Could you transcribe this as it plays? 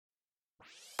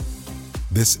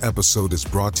This episode is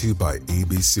brought to you by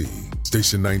ABC.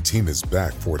 Station 19 is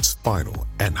back for its final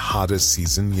and hottest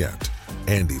season yet.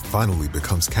 Andy finally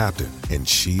becomes captain, and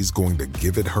she's going to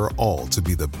give it her all to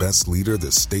be the best leader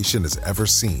the station has ever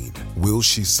seen. Will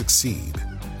she succeed?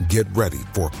 Get ready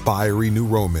for fiery new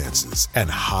romances and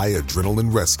high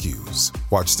adrenaline rescues.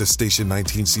 Watch the Station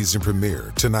 19 season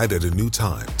premiere tonight at a new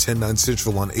time, 10/9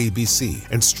 Central on ABC,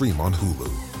 and stream on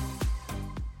Hulu.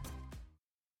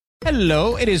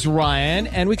 Hello, it is Ryan,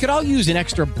 and we could all use an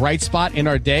extra bright spot in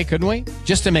our day, couldn't we?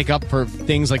 Just to make up for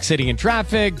things like sitting in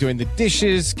traffic, doing the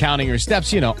dishes, counting your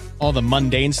steps, all the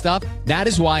mundane stuff. That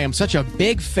is why I'm such a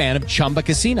big fan of Chumba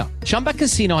Casino. Chumba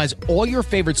Casino has all your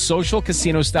favorite social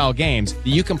casino-style games that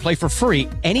you can play for free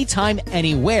anytime,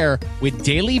 anywhere with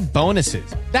daily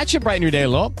bonuses. That should brighten your day a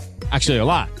little. Actually, a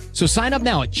lot. So sign up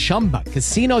now at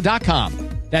ChumbaCasino.com.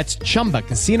 That's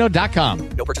ChumbaCasino.com.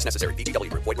 No purchase necessary. VGW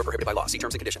Group. Void where prohibited by law. See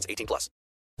terms and conditions. 18+.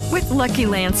 With Lucky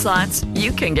Land Slots,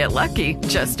 you can get lucky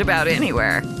just about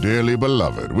anywhere. Dearly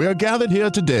beloved, we are gathered here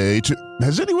today to...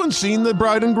 Has anyone seen the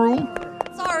bride and groom?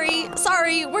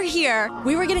 Sorry, we're here.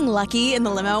 We were getting lucky in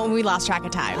the limo and we lost track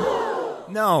of time.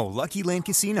 No, Lucky Land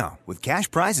Casino, with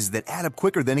cash prizes that add up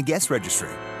quicker than a guest registry.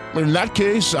 In that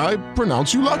case, I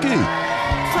pronounce you lucky.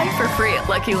 Play for free at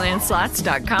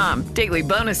LuckyLandSlots.com. Daily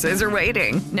bonuses are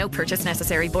waiting. No purchase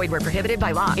necessary. Void where prohibited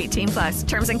by law. 18+.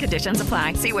 Terms and conditions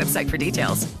apply. See website for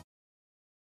details.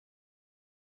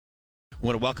 I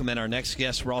want to welcome in our next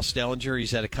guest, Ross Dellenger.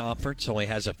 He's at a conference, only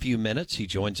has a few minutes. He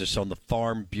joins us on the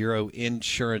Farm Bureau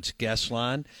Insurance guest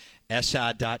line,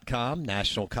 SI.com,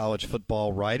 National College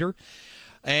Football writer.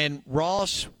 And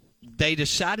Ross, they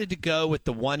decided to go with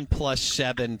the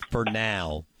 1+7 for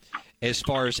now as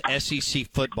far as SEC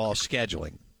football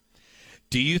scheduling.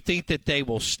 Do you think that they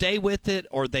will stay with it,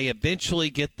 or they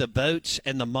eventually get the votes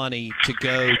and the money to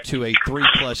go to a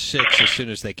 3+6 as soon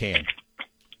as they can?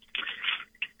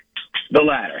 The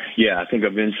latter. Yeah, I think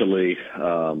eventually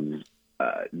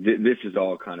this is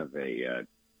all kind of a,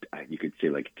 you could say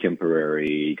like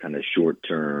temporary kind of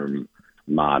short-term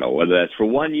model, whether that's for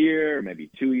 1 year or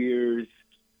maybe 2 years.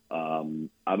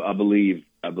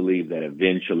 I believe that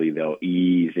eventually they'll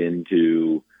ease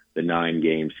into the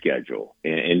 9-game schedule.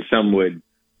 And some would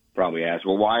probably ask,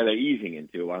 well, why are they easing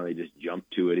into it? Why don't they just jump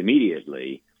to it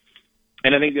immediately?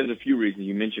 And I think there's a few reasons.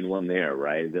 You mentioned one there,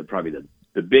 right? Probably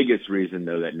the biggest reason,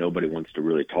 though, that nobody wants to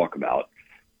really talk about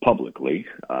publicly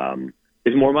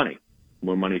is more money.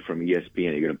 More money from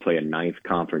ESPN. You're going to play a 9th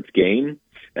conference game.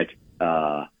 That's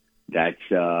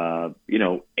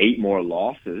 8 more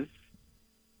losses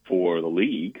for the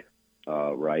league,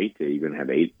 right? You're going to have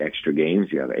 8 extra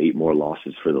games. You have 8 more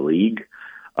losses for the league.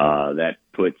 That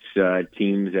puts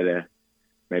teams at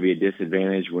maybe a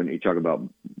disadvantage when you talk about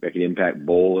it could impact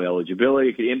bowl eligibility.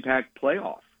 It could impact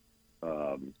playoff,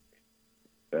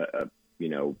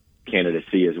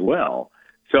 candidacy as well.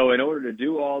 So in order to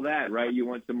do all that, right, you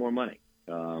want some more money.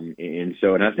 And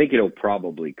I think it'll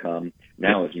probably come.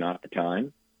 Now is not the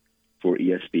time for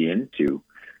ESPN to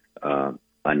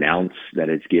announce that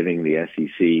it's giving the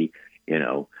SEC,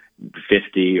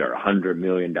 $50 or $100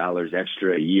 million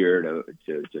extra a year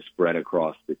to spread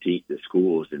across the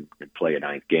schools and play a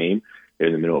 9th game. They're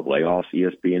in the middle of layoffs,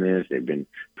 ESPN is. They've been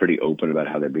pretty open about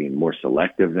how they're being more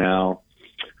selective now.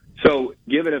 So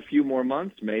give it a few more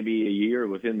months, maybe a year.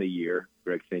 Within the year,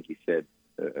 Greg Sankey said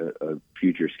a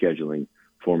future scheduling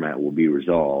format will be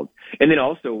resolved. And then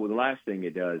also the last thing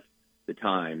it does,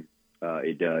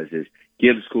 is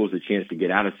give schools a chance to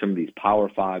get out of some of these Power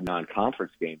 5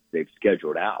 non-conference games they've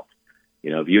scheduled out.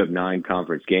 If you have 9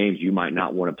 conference games, you might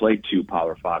not want to play 2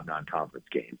 Power 5 non-conference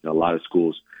games. And a lot of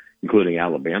schools, including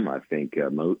Alabama, I think,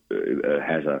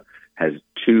 has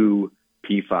 2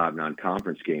 P5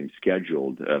 non-conference games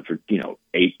scheduled for 8-10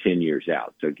 years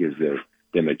out. So it gives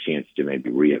them a chance to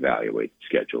maybe reevaluate the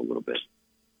schedule a little bit.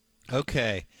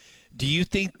 Okay. Do you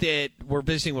think that we're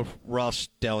visiting with Ross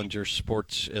Dellenger,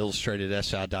 Sports Illustrated,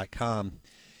 SI.com,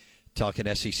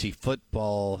 talking SEC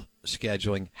football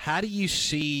scheduling? How do you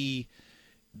see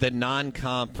the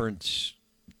non-conference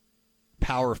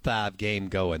Power 5 game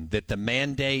going? That the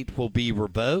mandate will be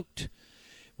revoked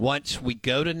once we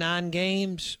go to 9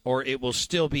 games, or it will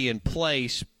still be in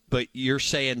place, but you're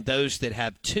saying those that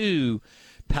have 2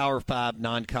 Power 5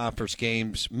 non-conference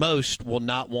games, most will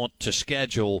not want to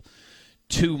schedule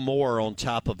 2 more on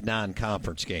top of 9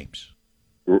 conference games.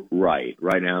 Right.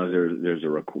 Right now, there's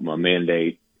a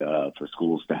mandate for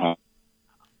schools to have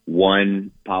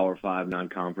 1 Power 5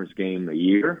 non-conference game a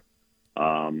year.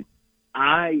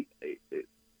 I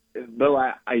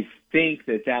think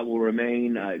that will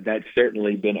remain. That's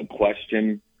certainly been a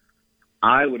question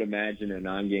I would imagine a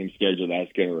 9-game schedule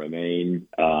that's going to remain.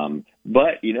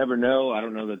 But you never know. I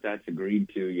don't know that that's agreed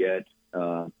to yet.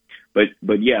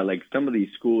 But yeah, like some of these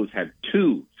schools have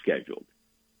 2 scheduled.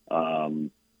 So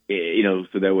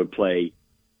they would play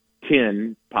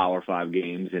 10 Power 5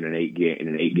 games in an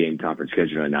 8-game conference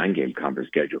schedule or a 9-game conference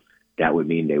schedule. That would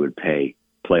mean they would play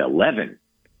 11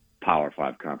 Power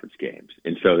 5 conference games.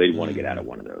 And so they'd want to get out of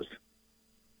one of those.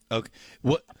 Okay.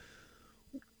 What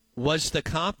was the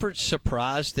conference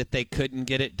surprised that they couldn't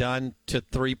get it done to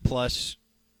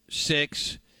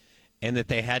 3+6 and that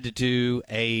they had to do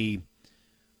a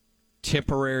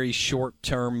temporary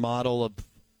short-term model of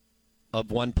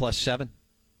 1+7?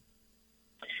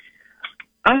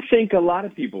 I think a lot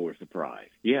of people were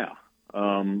surprised. Yeah.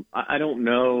 I don't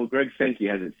know. Greg Sankey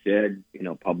hasn't said,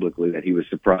 publicly that he was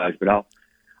surprised, but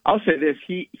I'll say this.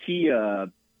 He's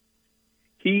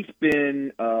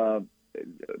been,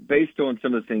 based on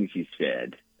some of the things he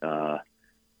said,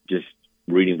 just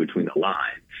reading between the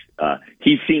lines,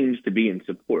 he seems to be in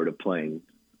support of playing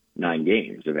 9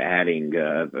 games, of adding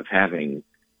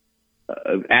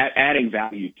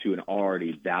value to an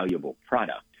already valuable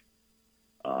product.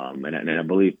 And I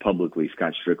believe publicly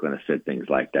Scott Strickland has said things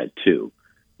like that too.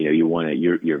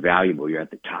 You're valuable. You're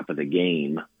at the top of the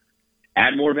game.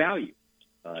 Add more value.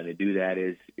 To do that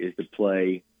is to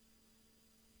play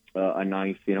a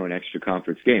ninth, an extra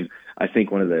conference game. I think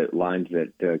one of the lines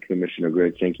that Commissioner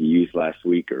Greg Sankey used last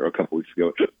week or a couple weeks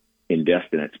ago in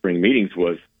Destin at spring meetings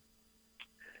was,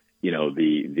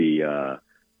 the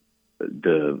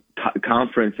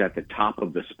conference at the top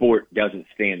of the sport doesn't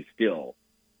stand still.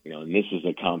 And this is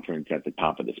a conference at the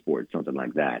top of the sport, something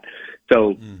like that.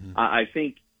 So I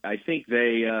think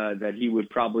they that he would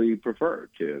probably prefer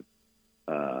to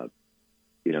add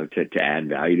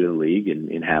value to the league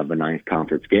and have a ninth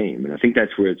conference game. And I think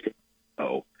that's where it's going to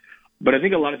go. But I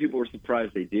think a lot of people were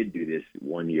surprised they did do this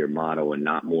 1-year model and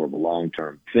not more of a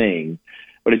long-term thing.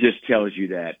 But it just tells you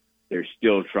that they're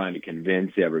still trying to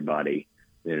convince everybody,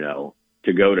 to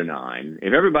go to 9.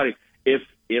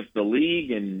 If the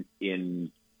league and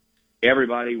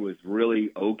everybody was really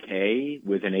okay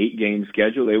with an 8-game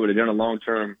schedule, they would have done a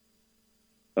long-term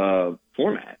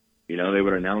format. They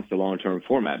would have announced a long-term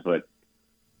format. But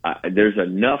there's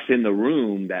enough in the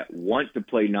room that want to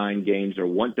play 9 games or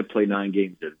want to play 9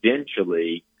 games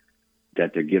eventually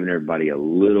that they're giving everybody a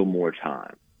little more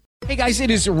time. Hey guys, it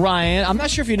is Ryan. I'm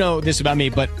not sure if you know this about me,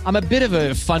 but I'm a bit of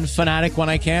a fun fanatic when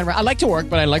I can. I like to work,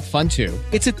 but I like fun too.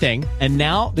 It's a thing. And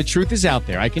now the truth is out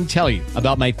there. I can tell you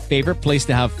about my favorite place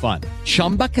to have fun.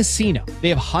 Chumba Casino. They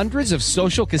have hundreds of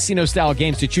social casino style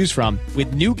games to choose from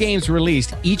with new games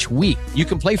released each week. You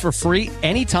can play for free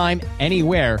anytime,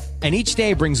 anywhere. And each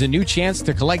day brings a new chance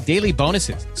to collect daily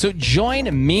bonuses. So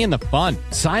join me in the fun.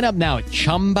 Sign up now at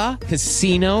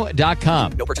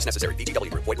ChumbaCasino.com. No purchase necessary. VGW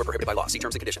Group. Void where prohibited by law. See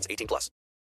terms and conditions. 18+.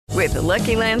 With the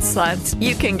Lucky Land Slots,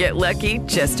 you can get lucky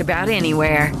just about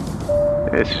anywhere.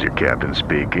 This is your captain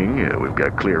speaking. We've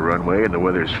got clear runway and the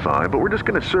weather's fine, but we're just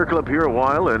going to circle up here a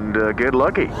while and get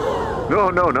lucky. No,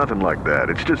 nothing like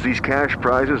that. It's just these cash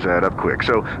prizes add up quick.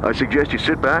 So I suggest you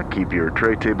sit back, keep your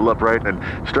tray table upright, and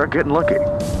start getting lucky.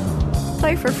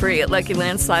 Play for free at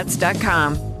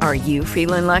LuckyLandSlots.com. Are you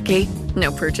feeling lucky?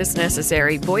 No purchase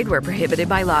necessary. Void where prohibited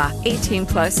by law.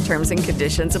 18+ terms and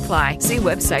conditions apply. See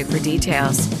website for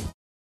details.